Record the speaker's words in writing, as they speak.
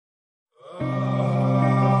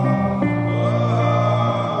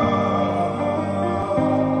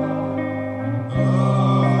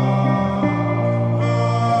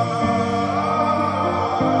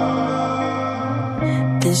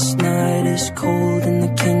cold in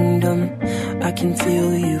the kingdom. I can feel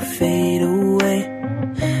you fade away.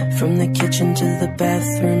 From the kitchen to the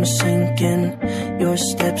bathroom sinking, your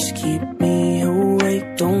steps keep me awake.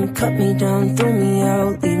 Don't cut me down, throw me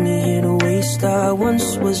out, leave me here to waste. I once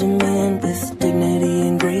was a man with dignity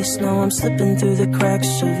and grace. Now I'm slipping through the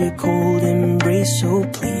cracks of your cold embrace. So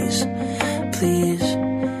please, please,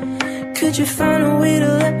 could you find a way to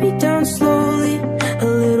let me down slowly? A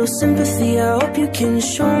little sympathy, I hope you can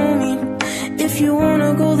show me. If you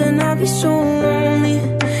wanna go, then I'll be so lonely.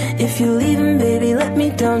 If you're leaving, baby, let me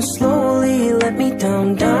down slowly. Let me down,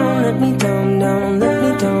 down, let me down, down, let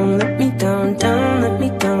me down, let me down, down, let me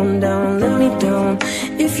down, down, let me down.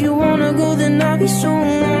 If you wanna go, then I'll be so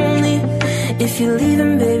lonely. If you're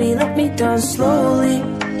leaving, baby, let me down slowly.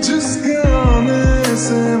 जिसके आने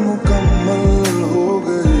से मुकम्मल हो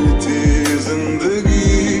गई थी जिंदगी,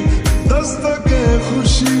 दस्तके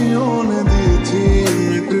खुशियों ने दी थी,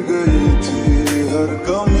 मिट गई थी हर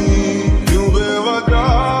कमी। क्यों बेवजह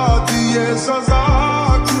दिए सजा,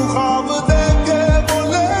 क्यों ख्वाब देके वो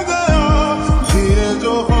ले गया। ये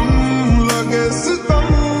जो हम लगे सितम,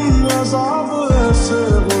 अज़ाब ऐसे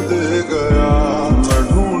वो दे गया। मैं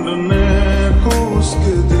ढूंढने को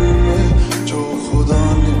उसके दिल में जो खुदा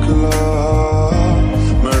निकला,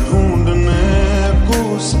 मैं ढूंढने को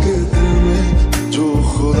उसके दिल में जो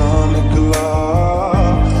खुदा निकला।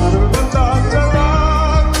 पता चला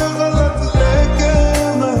कि गलत लेके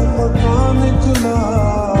मैं पता निकला।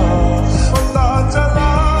 पता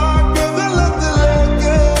चला कि गलत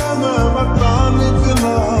लेके मैं पता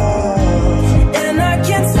निकला। And I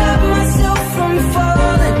can't stop myself from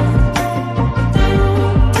falling.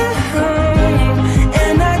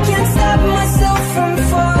 And I can't stop myself from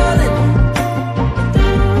falling.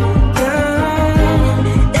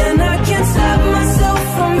 And I can't stop myself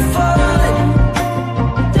from falling.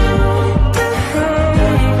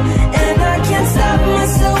 And I can't stop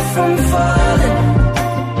myself from falling.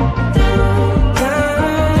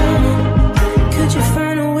 Could you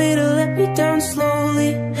find a way to let me down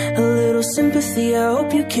slowly? A little sympathy, I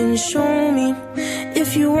hope you can show me. If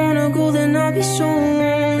you wanna go, then I'll be so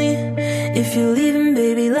lonely. If you're leaving,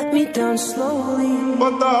 baby, let me down slowly.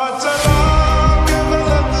 पता चला कि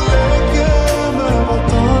गलत लेके मैं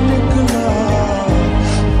पता निकला।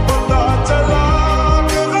 पता चला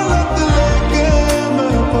कि गलत लेके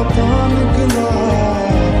मैं पता निकला।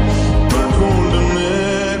 मैं ढूंढने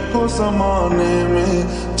को ज़माने में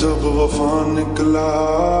जब वफा निकला।